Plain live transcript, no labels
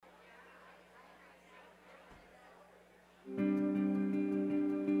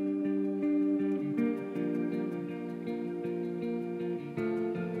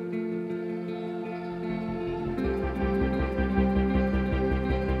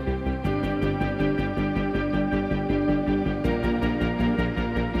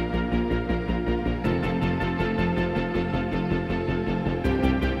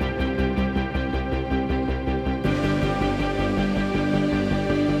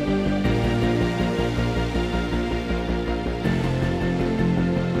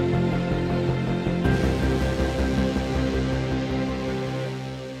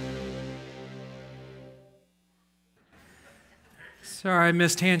Sorry, I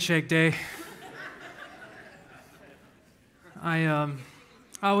missed handshake day. I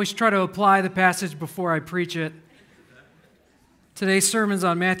always try to apply the passage before I preach it. Today's sermon's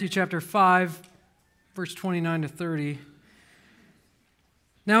on Matthew chapter 5, verse 29 to 30.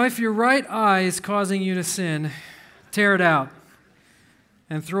 Now, if your right eye is causing you to sin, tear it out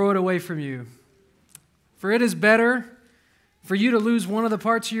and throw it away from you. For it is better for you to lose one of the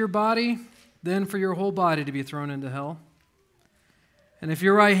parts of your body than for your whole body to be thrown into hell. And if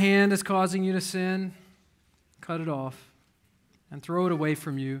your right hand is causing you to sin, cut it off and throw it away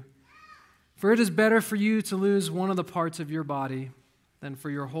from you. For it is better for you to lose one of the parts of your body than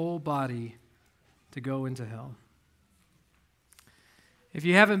for your whole body to go into hell. If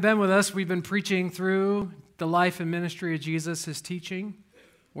you haven't been with us, we've been preaching through the life and ministry of Jesus, his teaching.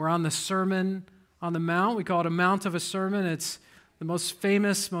 We're on the Sermon on the Mount. We call it a Mount of a Sermon. It's the most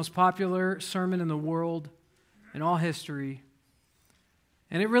famous, most popular sermon in the world, in all history.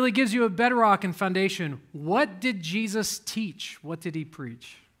 And it really gives you a bedrock and foundation. What did Jesus teach? What did he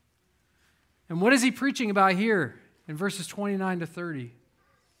preach? And what is he preaching about here in verses 29 to 30?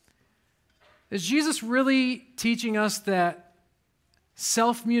 Is Jesus really teaching us that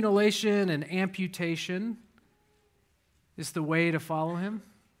self-mutilation and amputation is the way to follow him?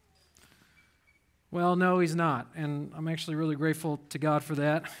 Well, no, he's not. And I'm actually really grateful to God for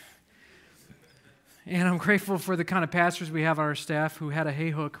that. And I'm grateful for the kind of pastors we have on our staff who had a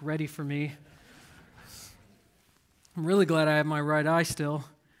hay hook ready for me. I'm really glad I have my right eye still.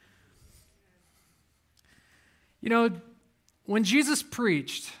 You know, when Jesus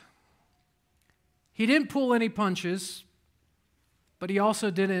preached, he didn't pull any punches, but he also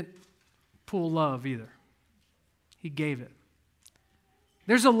didn't pull love either. He gave it.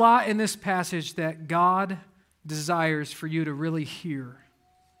 There's a lot in this passage that God desires for you to really hear.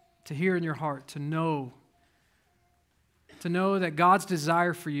 To hear in your heart, to know that God's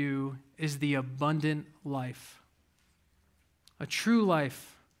desire for you is the abundant life, a true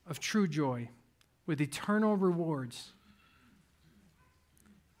life of true joy with eternal rewards.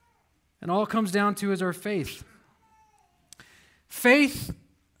 And all it comes down to is our faith. Faith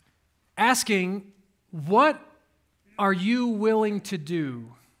asking, what are you willing to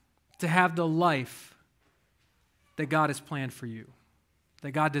do to have the life that God has planned for you?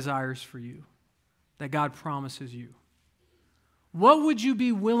 That God desires for you, that God promises you. What would you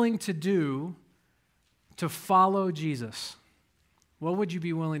be willing to do to follow Jesus? What would you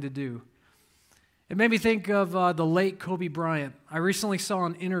be willing to do? It made me think of the late Kobe Bryant. I recently saw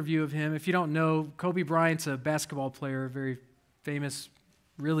an interview of him. If you don't know, Kobe Bryant's a basketball player, a very famous,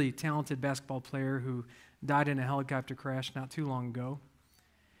 really talented basketball player who died in a helicopter crash not too long ago.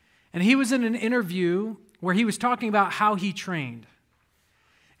 And he was in an interview where he was talking about how he trained.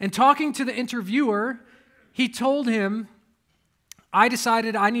 And talking to the interviewer, he told him, I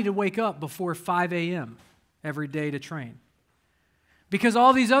decided I need to wake up before 5 a.m. every day to train. Because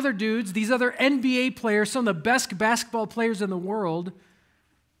all these other dudes, these other NBA players, some of the best basketball players in the world,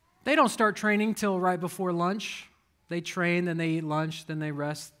 they don't start training till right before lunch. They train, then they eat lunch, then they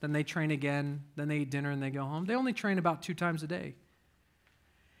rest, then they train again, then they eat dinner and they go home. They only train about 2 times a day.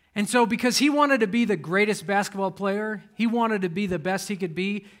 And so because he wanted to be the greatest basketball player, he wanted to be the best he could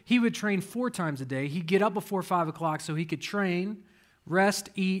be, he would train 4 times a day. He'd get up before 5 o'clock so he could train, rest,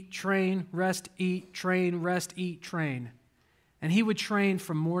 eat, train, rest, eat, train, rest, eat, train. And he would train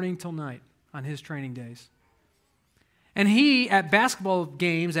from morning till night on his training days. And he, at basketball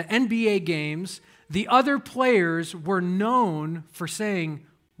games, at NBA games, the other players were known for saying,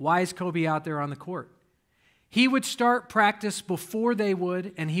 why is Kobe out there on the court? He would start practice before they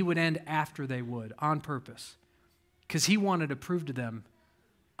would, and he would end after they would, on purpose. Because he wanted to prove to them,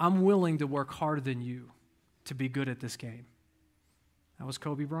 I'm willing to work harder than you to be good at this game. That was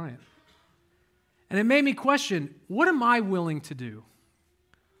Kobe Bryant. And it made me question, what am I willing to do?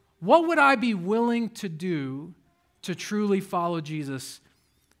 What would I be willing to do to truly follow Jesus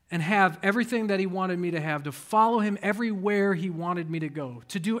and have everything that he wanted me to have, to follow him everywhere he wanted me to go,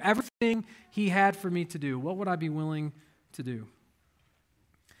 to do everything he had for me to do? What would I be willing to do?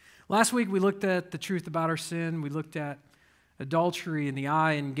 Last week we looked at the truth about our sin. We looked at adultery in the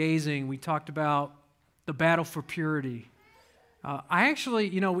eye and gazing. We talked about the battle for purity. I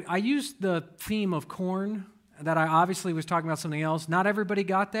used the theme of corn that I obviously was talking about something else. Not everybody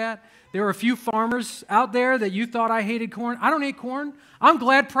got that. There were a few farmers out there that you thought I hated corn. I don't hate corn. I'm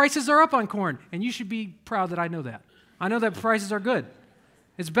glad prices are up on corn, and you should be proud that I know that. I know that prices are good.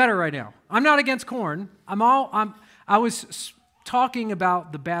 It's better right now. I'm not against corn. I was talking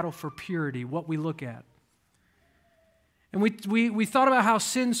about the battle for purity, what we look at. And we thought about how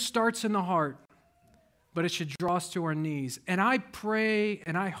sin starts in the heart. but it should draw us to our knees. And I pray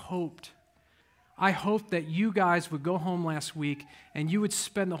and I hope that you guys would go home last week and you would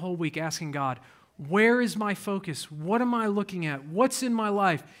spend the whole week asking God, where is my focus? What am I looking at? What's in my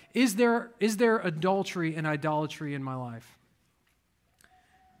life? Is there adultery and idolatry in my life?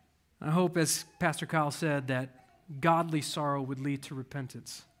 I hope, as Pastor Kyle said, that godly sorrow would lead to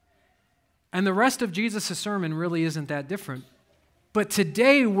repentance. And the rest of Jesus' sermon really isn't that different. But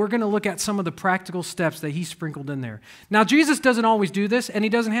today, we're going to look at some of the practical steps that he sprinkled in there. Now, Jesus doesn't always do this, and he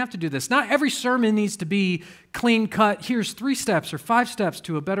doesn't have to do this. Not every sermon needs to be clean cut. Here's 3 steps or 5 steps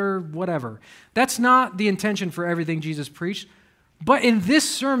to a better whatever. That's not the intention for everything Jesus preached. But in this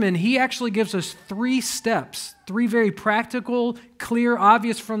sermon, he actually gives us 3 steps, 3 very practical, clear,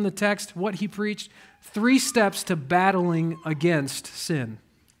 obvious from the text what he preached, 3 steps to battling against sin,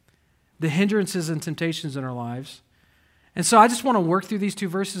 the hindrances and temptations in our lives. And so I just want to work through these 2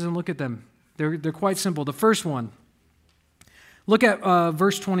 verses and look at them. They're quite simple. The first one, look at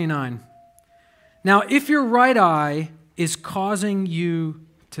verse 29. Now, if your right eye is causing you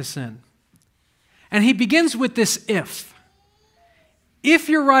to sin. And he begins with this if. If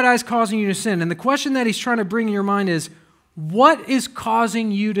your right eye is causing you to sin. And the question that he's trying to bring in your mind is, what is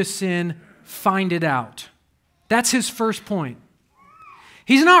causing you to sin? Find it out. That's his first point.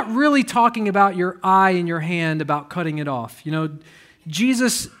 He's not really talking about your eye and your hand, about cutting it off. You know,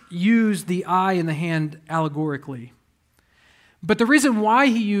 Jesus used the eye and the hand allegorically. But the reason why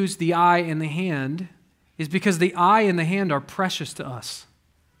he used the eye and the hand is because the eye and the hand are precious to us.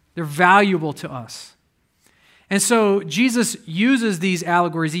 They're valuable to us. And so Jesus uses these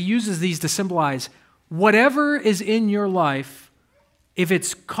allegories, he uses these to symbolize whatever is in your life, if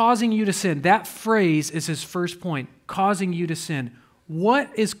it's causing you to sin. That phrase is his first point, causing you to sin. What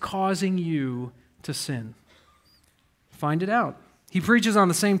is causing you to sin? Find it out. He preaches on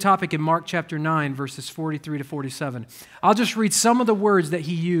the same topic in Mark chapter 9, verses 43 to 47. I'll just read some of the words that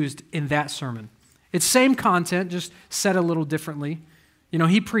he used in that sermon. It's same content, just said a little differently. You know,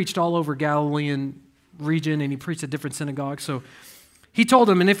 he preached all over Galilean region, and he preached at different synagogues. So he told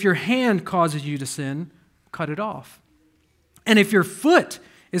them, and if your hand causes you to sin, cut it off. And if your foot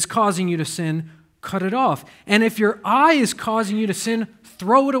is causing you to sin, cut it off. And if your eye is causing you to sin,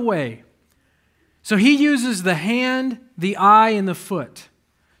 throw it away. So he uses the hand, the eye, and the foot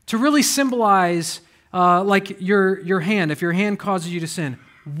to really symbolize like your hand. If your hand causes you to sin,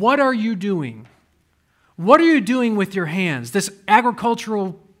 what are you doing? What are you doing with your hands? This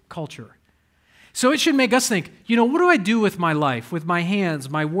agricultural culture. So it should make us think, you know, what do I do with my life, with my hands,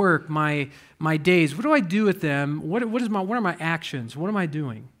 my work, my days? What do I do with them? What are my actions? What am I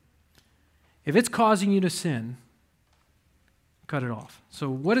doing? If it's causing you to sin, cut it off. So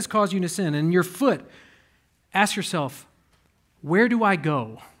what is causing you to sin? And your foot, ask yourself, where do I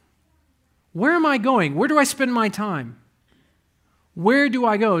go? Where am I going? Where do I spend my time? Where do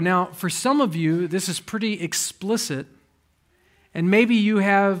I go? Now, for some of you, this is pretty explicit, and maybe you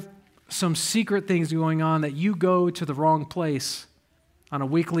have some secret things going on that you go to the wrong place on a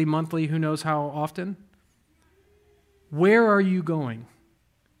weekly, monthly, who knows how often. Where are you going?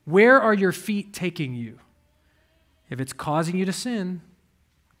 Where are your feet taking you? If it's causing you to sin,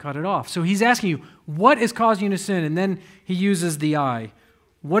 cut it off. So he's asking you, what is causing you to sin? And then he uses the eye.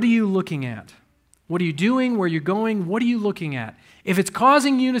 What are you looking at? What are you doing? Where are you going? What are you looking at? If it's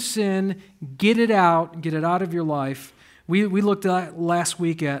causing you to sin, get it out of your life. We looked at last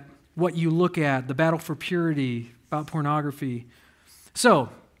week at what you look at, the battle for purity, about pornography. So,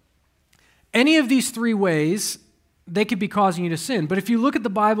 any of these 3 ways, they could be causing you to sin. But if you look at the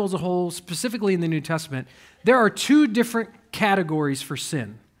Bible as a whole, specifically in the New Testament, there are 2 different categories for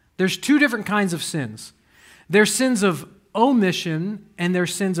sin. There's 2 different kinds of sins. There's sins of omission and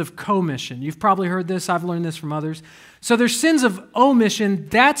there's sins of commission. You've probably heard this. I've learned this from others. So there's sins of omission.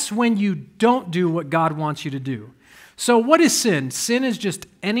 That's when you don't do what God wants you to do. So what is sin? Sin is just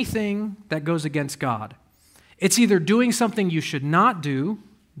anything that goes against God. It's either doing something you should not do,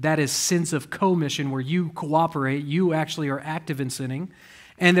 that is sins of commission, where you cooperate, you actually are active in sinning,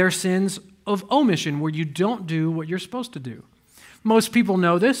 and there are sins of omission, where you don't do what you're supposed to do. Most people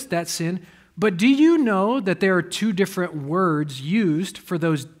know this, that's sin, but do you know that there are 2 different words used for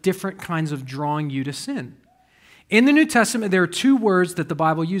those different kinds of drawing you to sin? In the New Testament, there are 2 words that the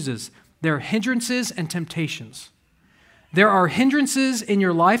Bible uses. There are hindrances and temptations. There are hindrances in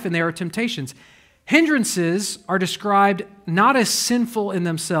your life and there are temptations. Hindrances are described not as sinful in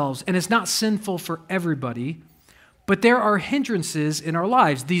themselves, and it's not sinful for everybody, but there are hindrances in our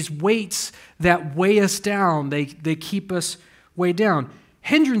lives, these weights that weigh us down, they keep us weighed down.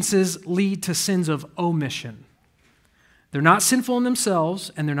 Hindrances lead to sins of omission. They're not sinful in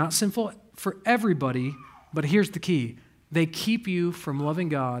themselves, and they're not sinful for everybody, but here's the key. They keep you from loving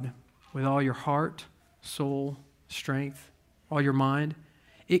God with all your heart, soul, strength, all your mind.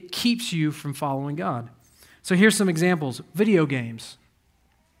 It keeps you from following God. So here's some examples. Video games.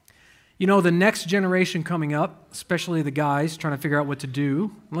 You know, the next generation coming up, especially the guys trying to figure out what to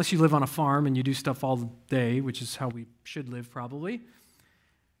do, unless you live on a farm and you do stuff all day, which is how we should live probably.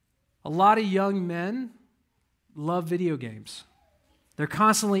 A lot of young men love video games. They're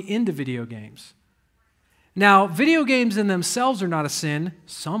constantly into video games. Now, video games in themselves are not a sin.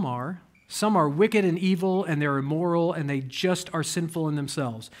 Some are. Some are wicked and evil, and they're immoral, and they just are sinful in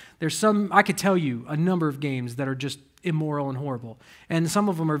themselves. There's some, I could tell you, a number of games that are just immoral and horrible. And some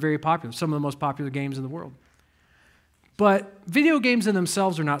of them are very popular, some of the most popular games in the world. But video games in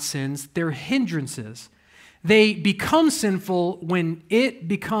themselves are not sins, they're hindrances. They become sinful when it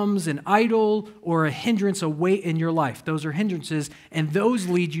becomes an idol or a hindrance, a weight in your life. Those are hindrances, and those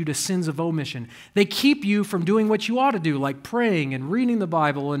lead you to sins of omission. They keep you from doing what you ought to do, like praying and reading the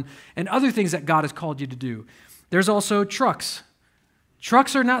Bible and other things that God has called you to do. There's also trucks.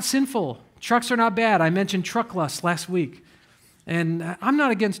 Trucks are not sinful. Trucks are not bad. I mentioned truck lust last week. And I'm not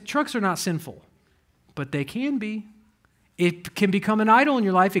against, trucks are not sinful, but they can be. It can become an idol in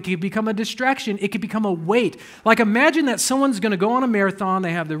your life. It can become a distraction. It can become a weight. Like imagine that someone's going to go on a marathon.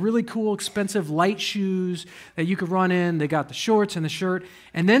 They have the really cool, expensive light shoes that you could run in. They got the shorts and the shirt.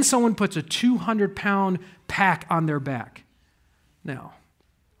 And then someone puts a 200-pound pack on their back. Now,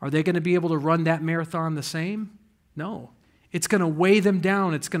 are they going to be able to run that marathon the same? No. It's going to weigh them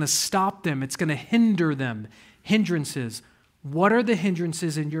down. It's going to stop them. It's going to hinder them. Hindrances. What are the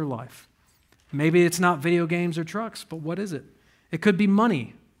hindrances in your life? Maybe it's not video games or trucks, but what is it? It could be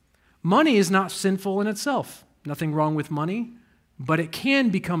money. Money is not sinful in itself. Nothing wrong with money, but it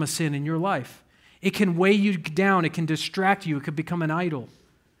can become a sin in your life. It can weigh you down. It can distract you. It could become an idol.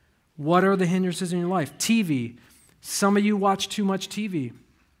 What are the hindrances in your life? TV. Some of you watch too much TV.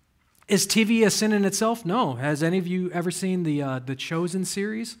 Is TV a sin in itself? No. Has any of you ever seen the Chosen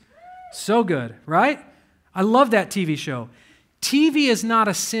series? So good, right? I love that TV show. TV is not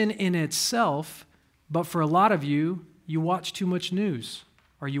a sin in itself, but for a lot of you, you watch too much news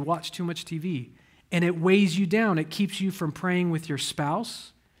or you watch too much TV, and it weighs you down. It keeps you from praying with your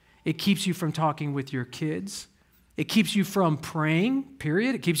spouse. It keeps you from talking with your kids. It keeps you from praying,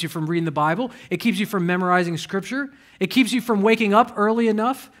 period. It keeps you from reading the Bible. It keeps you from memorizing Scripture. It keeps you from waking up early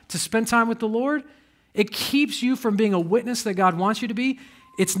enough to spend time with the Lord. It keeps you from being a witness that God wants you to be.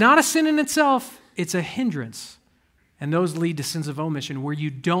 It's not a sin in itself. It's a hindrance. And those lead to sins of omission where you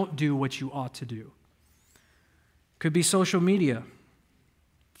don't do what you ought to do. Could be social media.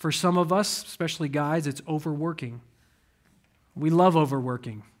 For some of us, especially guys, it's overworking. We love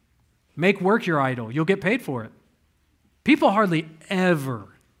overworking. Make work your idol. You'll get paid for it. People hardly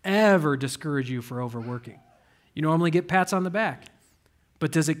ever discourage you for overworking. You normally get pats on the back.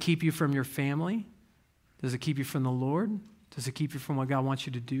 But does it keep you from your family? Does it keep you from the Lord? Does it keep you from what God wants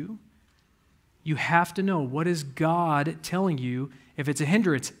you to do? You have to know, what is God telling you if it's a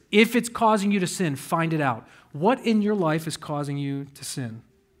hindrance? If it's causing you to sin, find it out. What in your life is causing you to sin?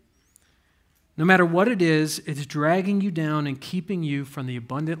 No matter what it is, it's dragging you down and keeping you from the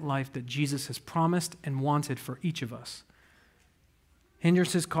abundant life that Jesus has promised and wanted for each of us.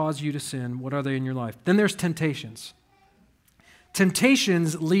 Hindrances cause you to sin. What are they in your life? Then there's temptations.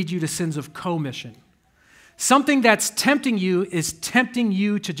 Temptations lead you to sins of commission. Something that's tempting you is tempting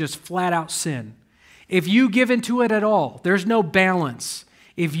you to just flat out sin. If you give into it at all, there's no balance.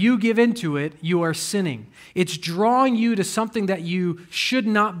 If you give into it, you are sinning. It's drawing you to something that you should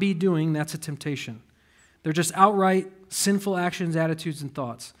not be doing. That's a temptation. They're just outright sinful actions, attitudes, and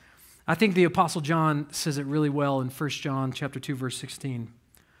thoughts. I think the Apostle John says it really well in 1 John chapter 2, verse 16.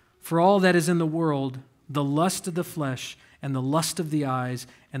 For all that is in the world, the lust of the flesh and the lust of the eyes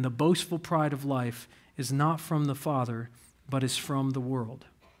and the boastful pride of life is not from the Father, but is from the world.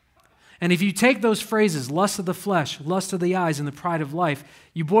 And if you take those phrases, lust of the flesh, lust of the eyes, and the pride of life,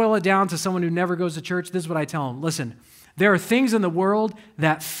 you boil it down to someone who never goes to church, this is what I tell them. Listen, there are things in the world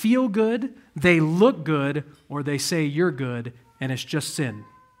that feel good, they look good, or they say you're good, and it's just sin.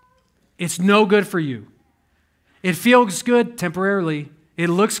 It's no good for you. It feels good temporarily. It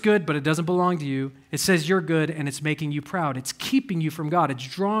looks good, but it doesn't belong to you. It says you're good, and it's making you proud. It's keeping you from God. It's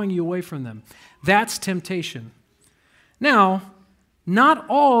drawing you away from them. That's temptation. Now, not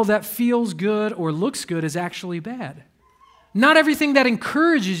all that feels good or looks good is actually bad. Not everything that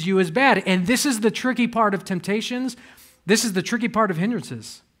encourages you is bad. And this is the tricky part of temptations. This is the tricky part of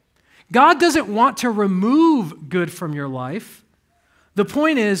hindrances. God doesn't want to remove good from your life. The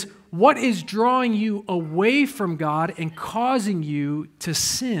point is, what is drawing you away from God and causing you to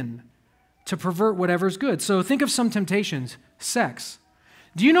sin? to pervert whatever's good. So think of some temptations. Sex.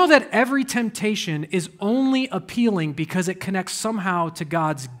 Do you know that every temptation is only appealing because it connects somehow to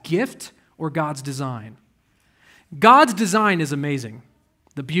God's gift or God's design? God's design is amazing.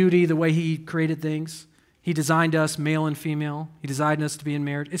 The beauty, the way He created things. He designed us male and female. He designed us to be in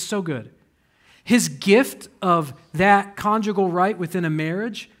marriage. It's so good. His gift of that conjugal right within a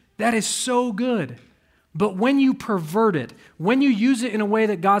marriage, that is so good. But when you pervert it, when you use it in a way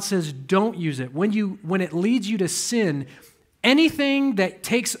that God says don't use it, when it leads you to sin, anything that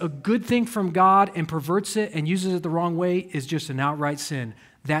takes a good thing from God and perverts it and uses it the wrong way is just an outright sin.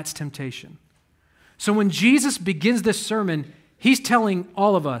 That's temptation. So when Jesus begins this sermon, He's telling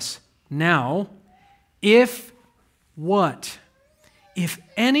all of us, now, if what? If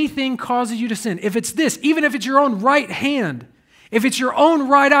anything causes you to sin, if it's this, even if it's your own right hand, if it's your own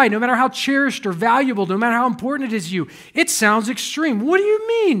right eye, no matter how cherished or valuable, no matter how important it is to you, it sounds extreme. What do you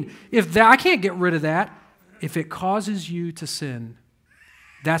mean? If that, I can't get rid of that. If it causes you to sin,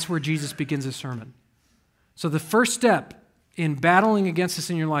 that's where Jesus begins his sermon. So the first step in battling against this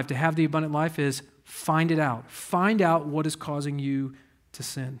in your life to have the abundant life is find it out. Find out what is causing you to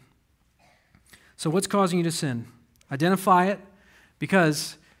sin. So what's causing you to sin? Identify it,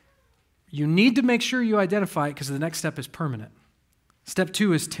 because you need to make sure you identify it, because the next step is permanent. Step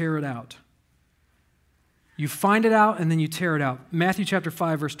 2 is tear it out. You find it out and then you tear it out. Matthew chapter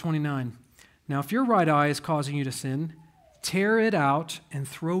 5, verse 29. Now, if your right eye is causing you to sin, tear it out and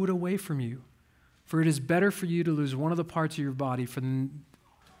throw it away from you. For it is better for you to lose one of the parts of your body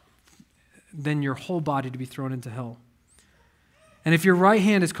than your whole body to be thrown into hell. And if your right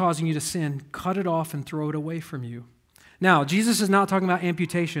hand is causing you to sin, cut it off and throw it away from you. Now, Jesus is not talking about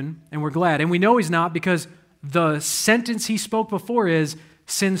amputation, and we're glad. And we know he's not, because the sentence he spoke before is,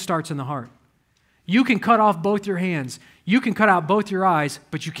 sin starts in the heart. You can cut off both your hands. You can cut out both your eyes,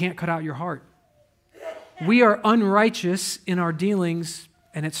 but you can't cut out your heart. We are unrighteous in our dealings,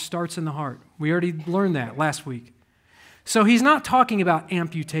 and it starts in the heart. We already learned that last week. So he's not talking about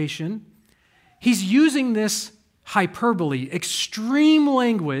amputation. He's using this hyperbole, extreme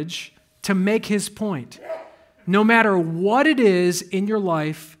language, to make his point. No matter what it is in your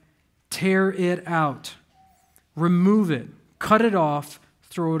life, tear it out. Remove it. Cut it off.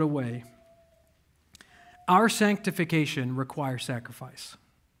 Throw it away. Our sanctification requires sacrifice.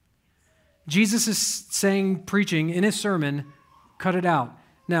 Jesus is saying, preaching in his sermon, cut it out.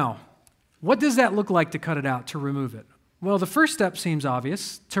 Now, what does that look like to cut it out, to remove it? Well, the first step seems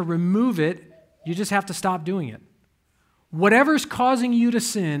obvious. To remove it, you just have to stop doing it. Whatever's causing you to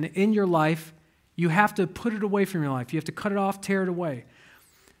sin in your life, you have to put it away from your life. You have to cut it off, tear it away.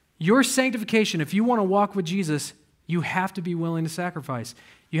 Your sanctification, if you want to walk with Jesus, you have to be willing to sacrifice.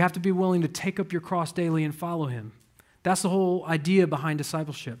 You have to be willing to take up your cross daily and follow him. That's the whole idea behind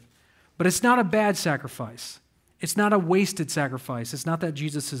discipleship. But it's not a bad sacrifice. It's not a wasted sacrifice. It's not that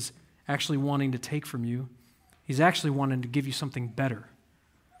Jesus is actually wanting to take from you. He's actually wanting to give you something better.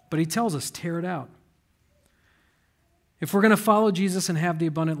 But he tells us, tear it out. If we're going to follow Jesus and have the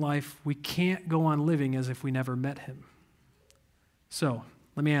abundant life, we can't go on living as if we never met him. So,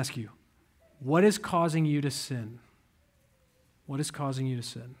 let me ask you, what is causing you to sin? What is causing you to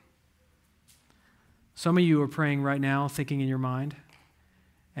sin? Some of you are praying right now, thinking in your mind.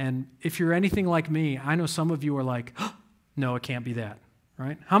 And if you're anything like me, I know some of you are like, oh, no, it can't be that,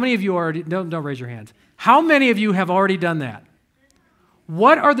 right? How many of you already, don't raise your hands. How many of you have already done that?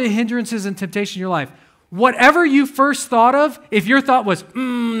 What are the hindrances and temptations in your life? Whatever you first thought of, if your thought was,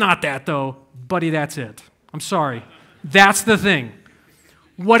 not that though, buddy, that's it. I'm sorry. That's the thing.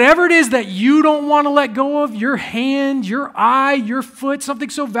 Whatever it is that you don't want to let go of, your hand, your eye, your foot, something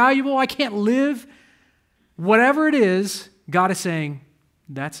so valuable I can't live, whatever it is, God is saying,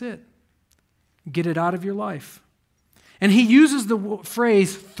 that's it. Get it out of your life. And he uses the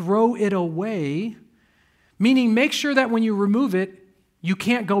phrase, throw it away, meaning make sure that when you remove it, you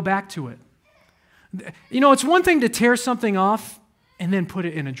can't go back to it. You know, it's one thing to tear something off and then put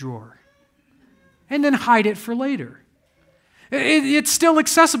it in a drawer and then hide it for later. It's still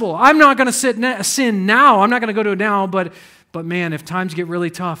accessible. I'm not going to sin now. I'm not going to go to it now, but man, if times get really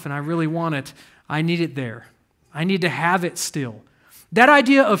tough and I really want it, I need it there. I need to have it still. That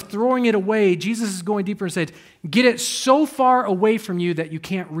idea of throwing it away, Jesus is going deeper and said, get it so far away from you that you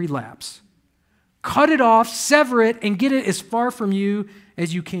can't relapse. Cut it off, sever it, and get it as far from you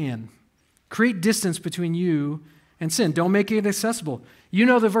as you can. Create distance between you and sin. Don't make it accessible. You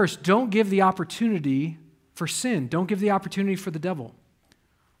know the verse, don't give the opportunity for sin. Don't give the opportunity for the devil.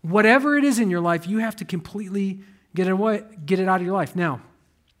 Whatever it is in your life, you have to completely get it out of your life. Now,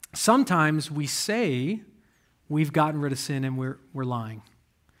 sometimes we say we've gotten rid of sin and we're lying.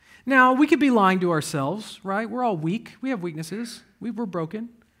 Now, we could be lying to ourselves, right? We're all weak. We have weaknesses. We're broken.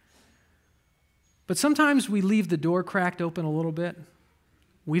 But sometimes we leave the door cracked open a little bit.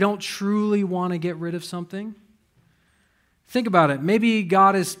 We don't truly want to get rid of something. Think about it. Maybe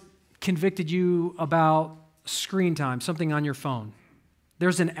God has convicted you about screen time, something on your phone.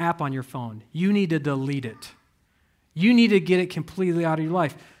 There's an app on your phone. You need to delete it. You need to get it completely out of your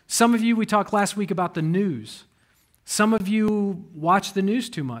life. Some of you, we talked last week about the news. Some of you watch the news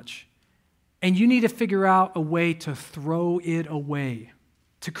too much. And you need to figure out a way to throw it away,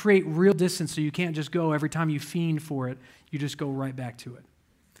 to create real distance so you can't just go every time you fiend for it, you just go right back to it.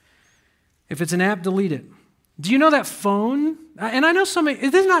 If it's an app, delete it. Do you know that phone? And I know this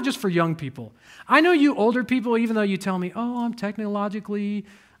is not just for young people. I know you older people, even though you tell me, oh, I'm technologically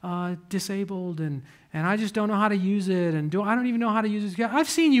disabled and I just don't know how to use it and I don't even know how to use it. I've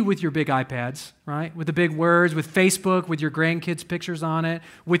seen you with your big iPads, right? With the big words, with Facebook, with your grandkids' pictures on it,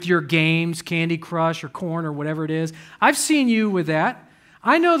 with your games, Candy Crush or Corn or whatever it is. I've seen you with that.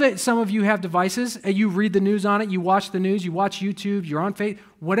 I know that some of you have devices and you read the news on it, you watch the news, you watch YouTube, you're on Facebook,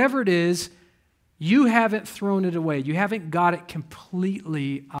 whatever it is, you haven't thrown it away. You haven't got it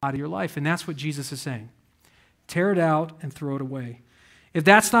completely out of your life. And that's what Jesus is saying. Tear it out and throw it away. If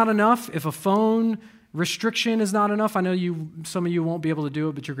that's not enough, if a phone restriction is not enough, I know some of you won't be able to do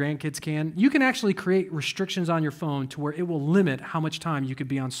it, but your grandkids can. You can actually create restrictions on your phone to where it will limit how much time you could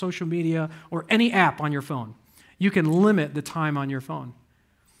be on social media or any app on your phone. You can limit the time on your phone.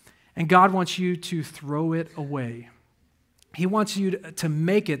 And God wants you to throw it away. He wants you to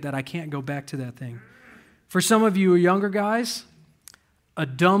make it that I can't go back to that thing. For some of you younger guys, a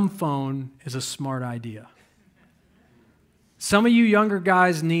dumb phone is a smart idea. Some of you younger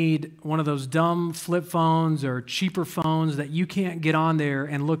guys need one of those dumb flip phones or cheaper phones that you can't get on there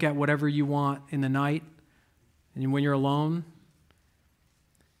and look at whatever you want in the night and when you're alone.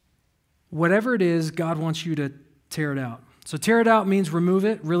 Whatever it is, God wants you to tear it out. So tear it out means remove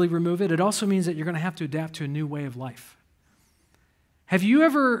it, really remove it. It also means that you're going to have to adapt to a new way of life. Have you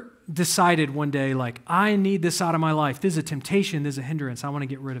ever decided one day, like, I need this out of my life. This is a temptation. This is a hindrance. I want to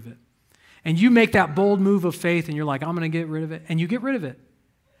get rid of it. And you make that bold move of faith and you're like, I'm going to get rid of it. And you get rid of it.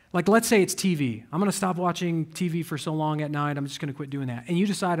 Like, let's say it's TV. I'm going to stop watching TV for so long at night. I'm just going to quit doing that. And you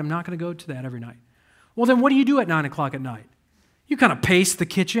decide I'm not going to go to that every night. Well, then what do you do at 9 o'clock at night? You kind of pace the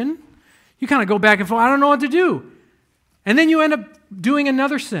kitchen. You kind of go back and forth. I don't know what to do. And then you end up doing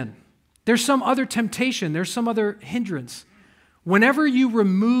another sin. There's some other temptation. There's some other hindrance. Whenever you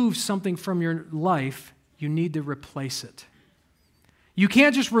remove something from your life, you need to replace it. You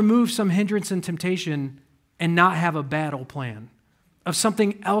can't just remove some hindrance and temptation and not have a battle plan of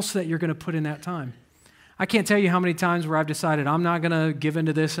something else that you're going to put in that time. I can't tell you how many times where I've decided I'm not going to give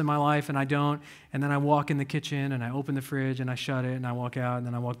into this in my life, and I don't, and then I walk in the kitchen and I open the fridge and I shut it and I walk out and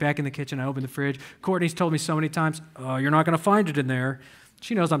then I walk back in the kitchen and I open the fridge. Courtney's told me so many times, oh, you're not going to find it in there.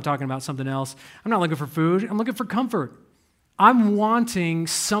 She knows I'm talking about something else. I'm not looking for food. I'm looking for comfort. I'm wanting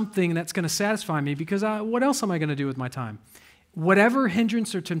something that's going to satisfy me because what else am I going to do with my time? Whatever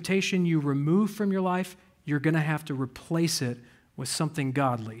hindrance or temptation you remove from your life, you're going to have to replace it with something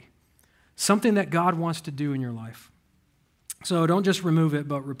godly, something that God wants to do in your life. So don't just remove it,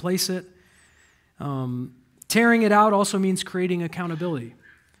 but replace it. Tearing it out also means creating accountability.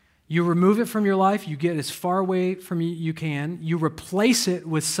 You remove it from your life, you get as far away from you can, you replace it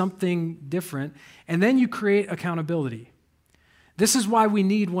with something different, and then you create accountability. This is why we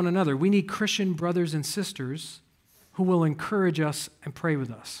need one another. We need Christian brothers and sisters who will encourage us and pray with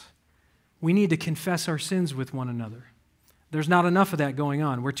us. We need to confess our sins with one another. There's not enough of that going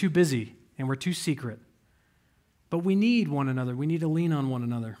on. We're too busy and we're too secret. But we need one another. We need to lean on one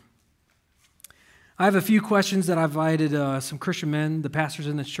another. I have a few questions that I've invited some Christian men, the pastors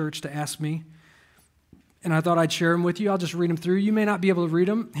in this church, to ask me. And I thought I'd share them with you. I'll just read them through. You may not be able to read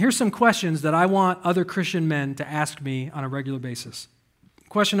them. Here's some questions that I want other Christian men to ask me on a regular basis.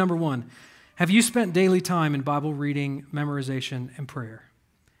 Question number 1, have you spent daily time in Bible reading, memorization, and prayer?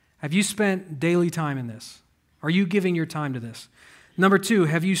 Have you spent daily time in this? Are you giving your time to this? Number 2,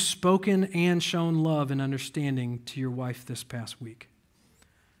 have you spoken and shown love and understanding to your wife this past week?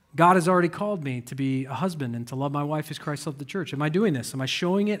 God has already called me to be a husband and to love my wife as Christ loved the church. Am I doing this? Am I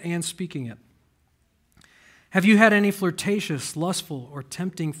showing it and speaking it? Have you had any flirtatious, lustful, or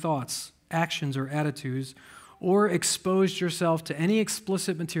tempting thoughts, actions, or attitudes, or exposed yourself to any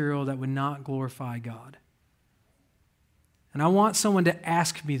explicit material that would not glorify God? And I want someone to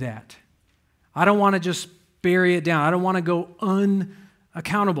ask me that. I don't want to just bury it down. I don't want to go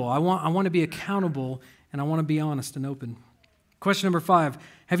unaccountable. I want to be accountable, and I want to be honest and open. Question number 5,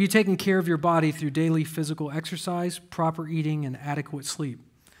 have you taken care of your body through daily physical exercise, proper eating, and adequate sleep?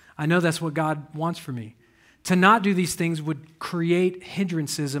 I know that's what God wants for me. To not do these things would create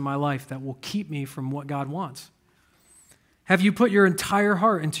hindrances in my life that will keep me from what God wants. Have you put your entire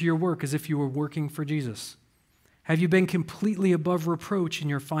heart into your work as if you were working for Jesus? Have you been completely above reproach in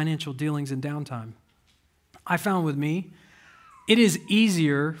your financial dealings and downtime? I found with me, it is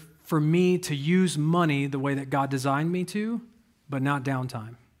easier for me to use money the way that God designed me to, but not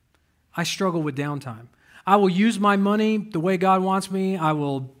downtime. I struggle with downtime. I will use my money the way God wants me. I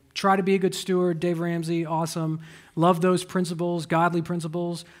will try to be a good steward. Dave Ramsey, awesome. Love those principles, godly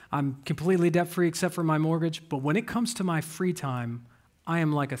principles. I'm completely debt-free except for my mortgage. But when it comes to my free time, I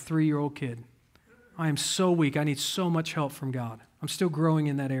am like a 3-year-old kid. I am so weak. I need so much help from God. I'm still growing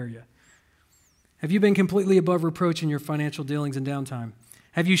in that area. Have you been completely above reproach in your financial dealings and downtime?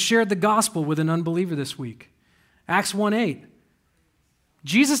 Have you shared the gospel with an unbeliever this week? Acts 1:8.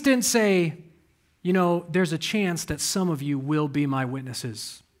 Jesus didn't say, there's a chance that some of you will be my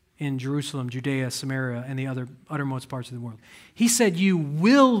witnesses in Jerusalem, Judea, Samaria, and the uttermost parts of the world. He said, you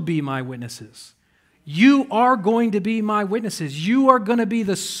will be my witnesses. You are going to be my witnesses. You are going to be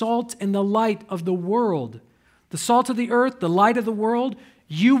the salt and the light of the world. The salt of the earth, the light of the world.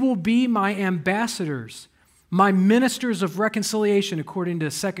 You will be my ambassadors, my ministers of reconciliation, according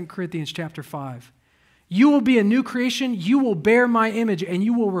to 2 Corinthians chapter 5. You will be a new creation. You will bear my image, and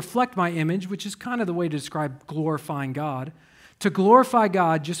you will reflect my image, which is kind of the way to describe glorifying God. To glorify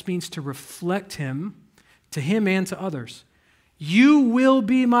God just means to reflect Him, to Him and to others. You will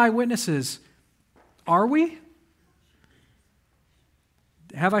be my witnesses. Are we?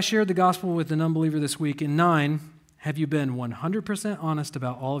 Have I shared the gospel with an unbeliever this week? And 9, have you been 100% honest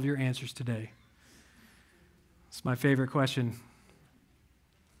about all of your answers today? It's my favorite question.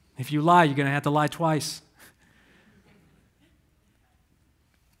 If you lie, you're going to have to lie twice.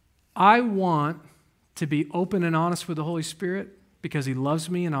 I want to be open and honest with the Holy Spirit because He loves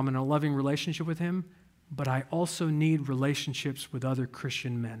me and I'm in a loving relationship with Him, but I also need relationships with other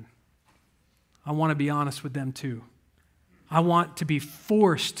Christian men. I want to be honest with them too. I want to be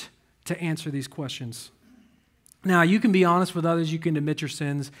forced to answer these questions. Now, you can be honest with others, you can admit your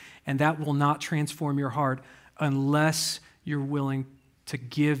sins, and that will not transform your heart unless you're willing to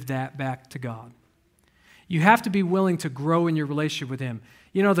give that back to God. You have to be willing to grow in your relationship with Him.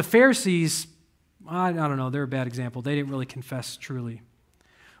 The Pharisees, I don't know, they're a bad example. They didn't really confess truly.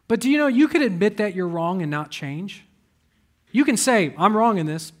 But do you know, you could admit that you're wrong and not change. You can say, I'm wrong in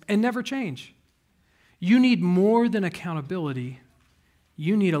this, and never change. You need more than accountability.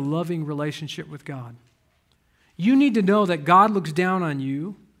 You need a loving relationship with God. You need to know that God looks down on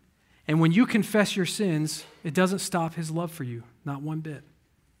you, and when you confess your sins, it doesn't stop His love for you, not one bit.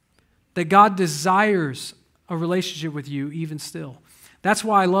 That God desires a relationship with you even still. That's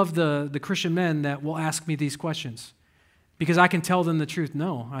why I love the Christian men that will ask me these questions, because I can tell them the truth.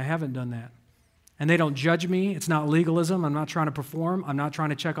 No, I haven't done that. And they don't judge me. It's not legalism. I'm not trying to perform. I'm not trying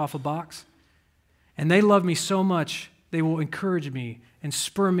to check off a box. And they love me so much, they will encourage me and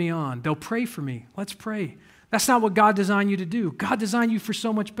spur me on. They'll pray for me. Let's pray. That's not what God designed you to do. God designed you for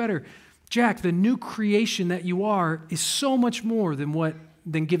so much better. Jack, the new creation that you are is so much more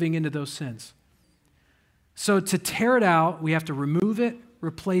than giving into those sins. So to tear it out, we have to remove it,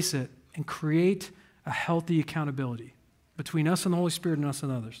 replace it, and create a healthy accountability between us and the Holy Spirit and us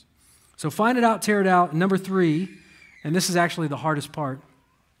and others. So find it out, tear it out. And number 3, and this is actually the hardest part,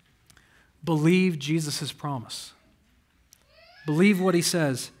 believe Jesus' promise. Believe what He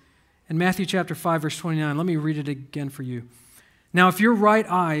says. In Matthew chapter 5, verse 29, let me read it again for you. Now, if your right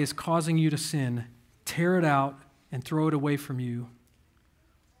eye is causing you to sin, tear it out and throw it away from you,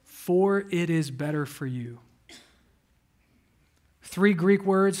 for it is better for you. 3 Greek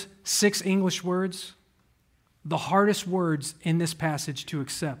words, 6 English words, the hardest words in this passage to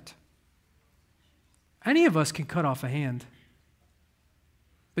accept. Any of us can cut off a hand,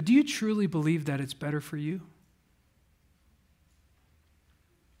 but do you truly believe that it's better for you?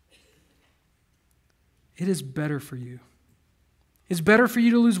 It is better for you. It's better for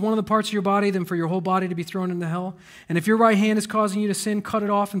you to lose one of the parts of your body than for your whole body to be thrown into hell. And if your right hand is causing you to sin, cut it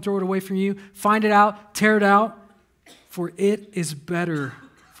off and throw it away from you. Find it out, tear it out, for it is better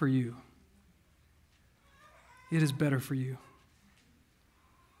for you. It is better for you.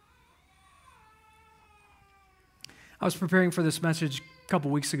 I was preparing for this message a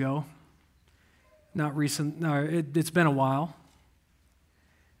couple weeks ago. Not recent. No, it's been a while.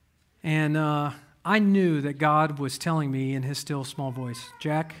 And I knew that God was telling me in His still small voice,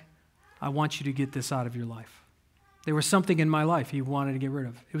 Jack, I want you to get this out of your life. There was something in my life He wanted to get rid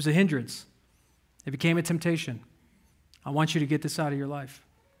of. It was a hindrance. It became a temptation. I want you to get this out of your life.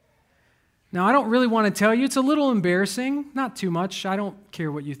 Now, I don't really want to tell you. It's a little embarrassing, not too much. I don't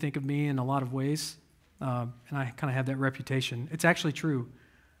care what you think of me in a lot of ways, and I kind of have that reputation. It's actually true.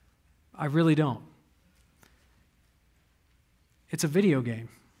 I really don't. It's a video game.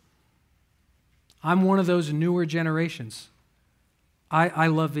 I'm one of those newer generations. I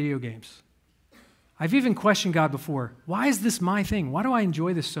love video games. I've even questioned God before. Why is this my thing? Why do I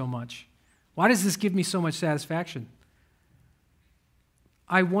enjoy this so much? Why does this give me so much satisfaction?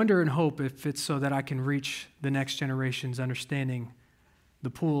 I wonder and hope if it's so that I can reach the next generation's understanding the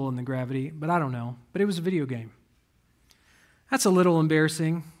pull and the gravity, but I don't know. But it was a video game. That's a little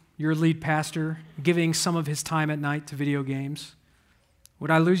embarrassing. Your lead pastor giving some of his time at night to video games.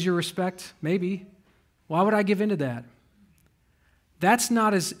 Would I lose your respect? Maybe. Why would I give into that? That's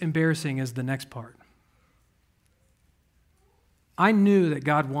not as embarrassing as the next part. I knew that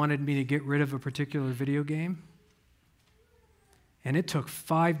God wanted me to get rid of a particular video game, and it took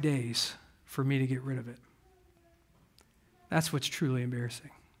 5 days for me to get rid of it. That's what's truly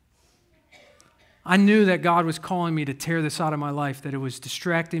embarrassing. I knew that God was calling me to tear this out of my life, that it was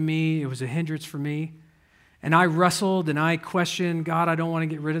distracting me, it was a hindrance for me. And I wrestled and I questioned, God, I don't want to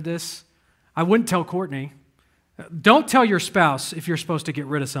get rid of this. I wouldn't tell Courtney. Don't tell your spouse if you're supposed to get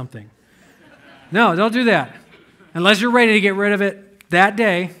rid of something. No, don't do that. Unless you're ready to get rid of it that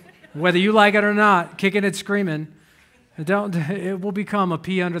day, whether you like it or not, kicking and screaming, it will become a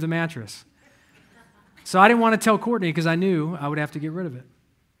pee under the mattress. So I didn't want to tell Courtney because I knew I would have to get rid of it.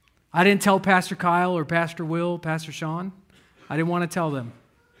 I didn't tell Pastor Kyle or Pastor Will, Pastor Sean. I didn't want to tell them.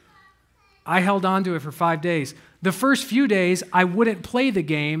 I held on to it for 5 days. The first few days, I wouldn't play the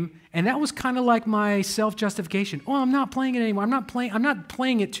game, and that was kind of like my self-justification. Oh, I'm not playing it anymore. I'm not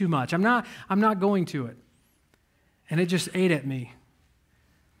playing it too much. I'm not going to it. And it just ate at me.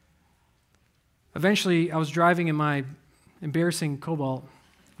 Eventually, I was driving in my embarrassing Cobalt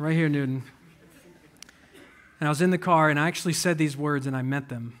right here in Newton. And I was in the car, and I actually said these words, and I meant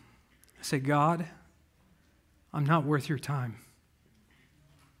them. I said, God, I'm not worth your time.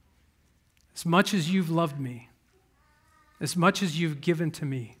 As much as you've loved me, as much as you've given to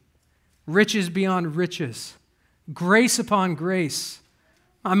me, riches beyond riches, grace upon grace,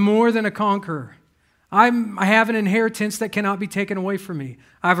 I'm more than a conqueror. I have an inheritance that cannot be taken away from me.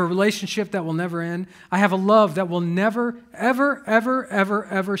 I have a relationship that will never end. I have a love that will never, ever, ever, ever,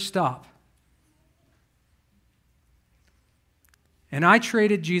 ever stop. And I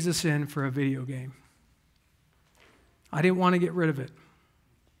traded Jesus in for a video game. I didn't want to get rid of it.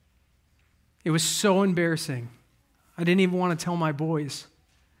 It was so embarrassing. I didn't even want to tell my boys.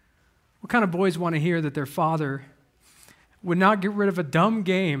 What kind of boys want to hear that their father would not get rid of a dumb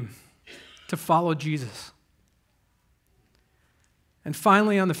game to follow Jesus? And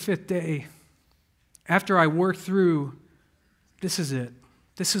finally, on the 5th day, after I worked through, this is it.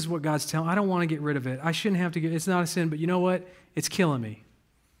 This is what God's telling me. I don't want to get rid of it. I shouldn't have to it's not a sin, but you know what? It's killing me.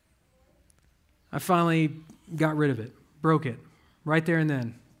 I finally got rid of it, broke it, right there and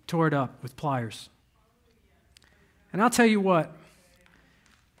then, tore it up with pliers. And I'll tell you what,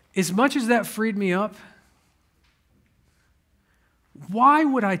 as much as that freed me up, why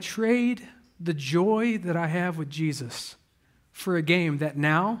would I trade the joy that I have with Jesus for a game that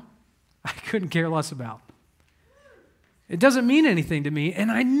now I couldn't care less about? It doesn't mean anything to me,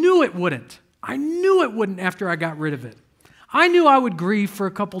 and I knew it wouldn't. I knew it wouldn't after I got rid of it. I knew I would grieve for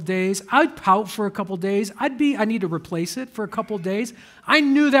a couple days. I'd pout for a couple days. I need to replace it for a couple days. I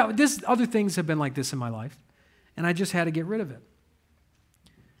knew that other things have been like this in my life, and I just had to get rid of it.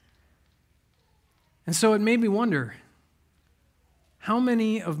 And so it made me wonder, how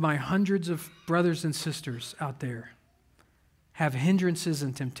many of my hundreds of brothers and sisters out there have hindrances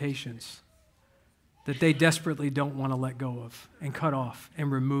and temptations that they desperately don't want to let go of and cut off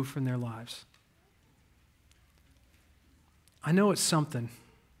and remove from their lives? I know it's something.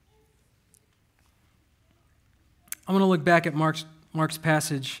 I want to look back at Mark's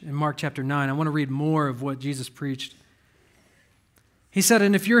passage in Mark chapter 9. I want to read more of what Jesus preached. He said,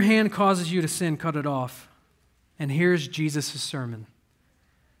 and if your hand causes you to sin, cut it off. And here's Jesus' sermon.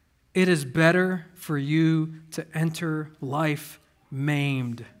 It is better for you to enter life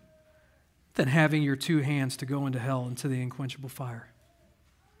maimed than having your 2 hands to go into hell, into the unquenchable fire.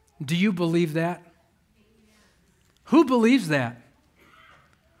 Do you believe that? Who believes that?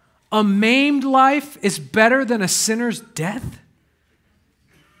 A maimed life is better than a sinner's death?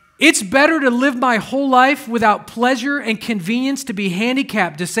 It's better to live my whole life without pleasure and convenience, to be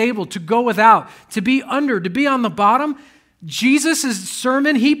handicapped, disabled, to go without, to be under, to be on the bottom. Jesus'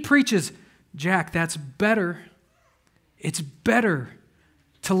 sermon, he preaches, Jack, that's better. It's better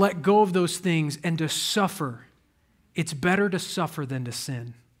to let go of those things and to suffer. It's better to suffer than to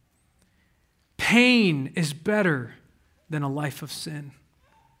sin. Pain is better than a life of sin.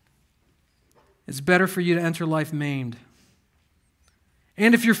 It's better for you to enter life maimed.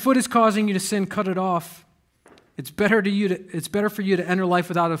 And if your foot is causing you to sin, cut it off. It's better for you to enter life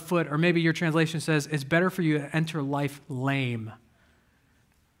without a foot, or maybe your translation says it's better for you to enter life lame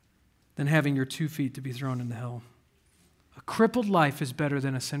than having your 2 feet to be thrown into hell. A crippled life is better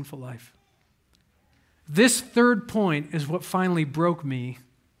than a sinful life. This third point is what finally broke me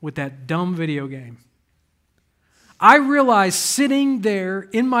with that dumb video game. I realized sitting there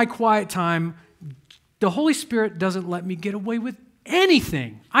in my quiet time, the Holy Spirit doesn't let me get away with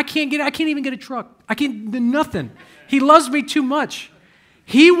anything. I can't even get a truck. I can't do nothing. He loves me too much.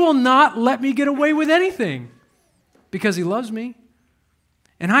 He will not let me get away with anything because he loves me.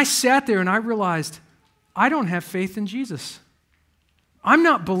 And I sat there and I realized I don't have faith in Jesus. I'm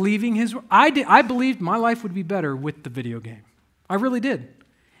not believing his word. I believed my life would be better with the video game. I really did.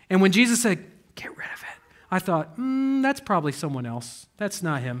 And when Jesus said, get rid of it, I thought, that's probably someone else. That's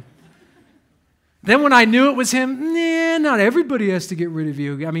not him. Then when I knew it was him, not everybody has to get rid of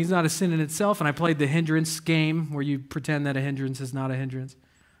you. I mean, it's not a sin in itself. And I played the hindrance game where you pretend that a hindrance is not a hindrance.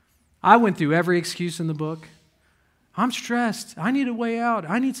 I went through every excuse in the book. I'm stressed. I need a way out.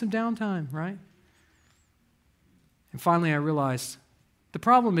 I need some downtime, right? And finally I realized the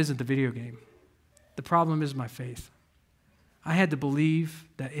problem isn't the video game. The problem is my faith. I had to believe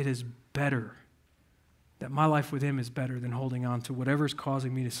that it is better, that my life with him is better than holding on to whatever is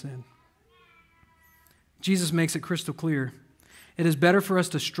causing me to sin. Jesus makes it crystal clear. It is better for us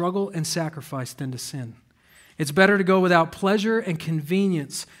to struggle and sacrifice than to sin. It's better to go without pleasure and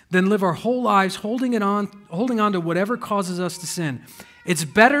convenience than live our whole lives holding on to whatever causes us to sin. It's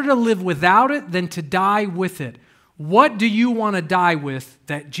better to live without it than to die with it. What do you want to die with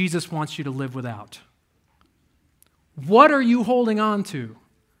that Jesus wants you to live without? What are you holding on to?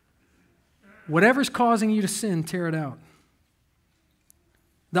 Whatever's causing you to sin, tear it out.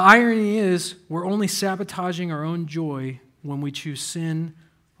 The irony is, we're only sabotaging our own joy when we choose sin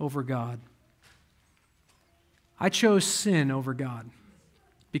over God. I chose sin over God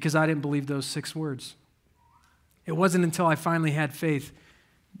because I didn't believe those 6 words. It wasn't until I finally had faith,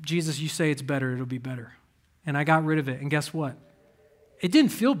 Jesus, you say it's better, it'll be better. And I got rid of it. And guess what? It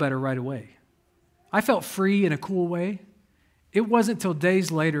didn't feel better right away. I felt free in a cool way. It wasn't until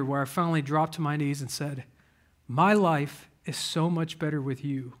days later where I finally dropped to my knees and said, my life is so much better with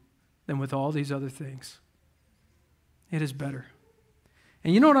you than with all these other things. It is better.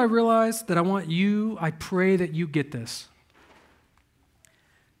 And you know what I realized? That I pray that you get this.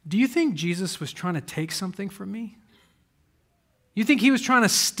 Do you think Jesus was trying to take something from me? You think he was trying to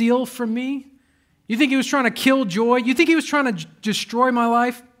steal from me? You think he was trying to kill joy? You think he was trying to destroy my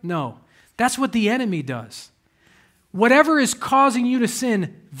life? No. That's what the enemy does. Whatever is causing you to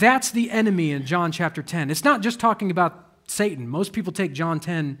sin, that's the enemy in John chapter 10. It's not just talking about Satan. Most people take John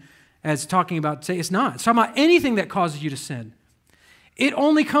 10 as talking about Satan. It's not. It's talking about anything that causes you to sin. It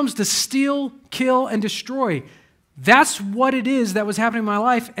only comes to steal, kill, and destroy. That's what it is that was happening in my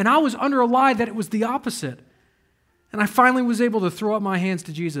life. And I was under a lie that it was the opposite. And I finally was able to throw up my hands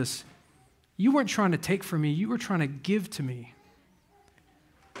to Jesus. You weren't trying to take from me. You were trying to give to me.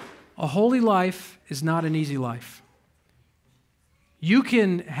 A holy life is not an easy life. You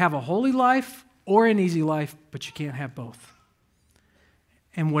can have a holy life or an easy life, but you can't have both.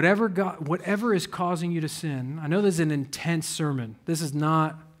 And whatever is causing you to sin, I know this is an intense sermon.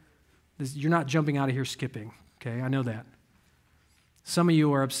 You're not jumping out of here skipping, okay? I know that. Some of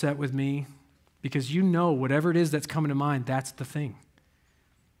you are upset with me because you know whatever it is that's coming to mind, that's the thing.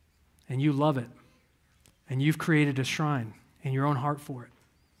 And you love it. And you've created a shrine in your own heart for it.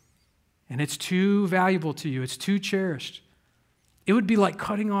 And it's too valuable to you. It's too cherished. It would be like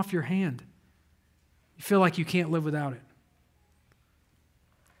cutting off your hand. You feel like you can't live without it.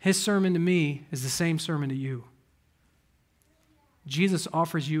 His sermon to me is the same sermon to you. Jesus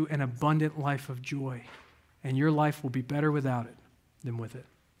offers you an abundant life of joy, and your life will be better without it than with it.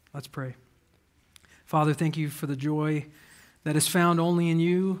 Let's pray. Father, thank you for the joy that is found only in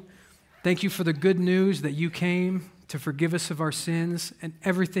you. Thank you for the good news that you came to forgive us of our sins, and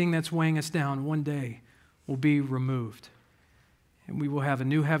everything that's weighing us down one day will be removed. And we will have a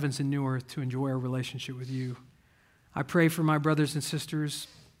new heavens and new earth to enjoy our relationship with you. I pray for my brothers and sisters.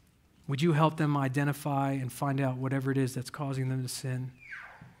 Would you help them identify and find out whatever it is that's causing them to sin?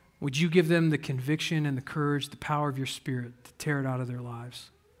 Would you give them the conviction and the courage, the power of your Spirit to tear it out of their lives?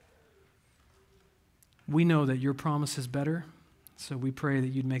 We know that your promise is better, so we pray that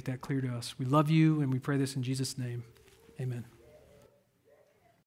you'd make that clear to us. We love you, and we pray this in Jesus' name. Amen.